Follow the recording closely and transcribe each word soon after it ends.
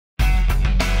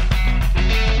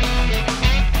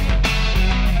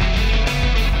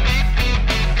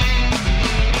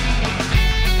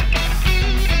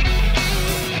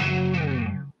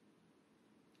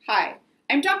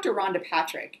Rhonda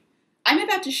Patrick. I'm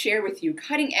about to share with you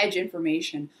cutting-edge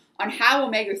information on how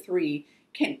omega-3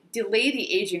 can delay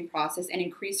the aging process and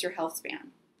increase your health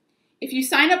span. If you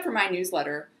sign up for my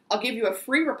newsletter, I'll give you a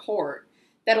free report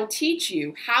that'll teach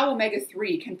you how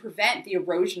omega-3 can prevent the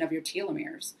erosion of your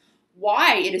telomeres,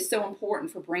 why it is so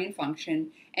important for brain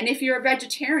function, and if you're a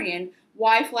vegetarian,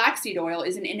 why flaxseed oil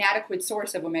is an inadequate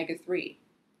source of omega-3.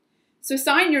 So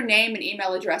sign your name and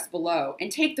email address below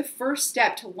and take the first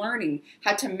step to learning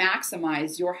how to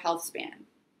maximize your health span.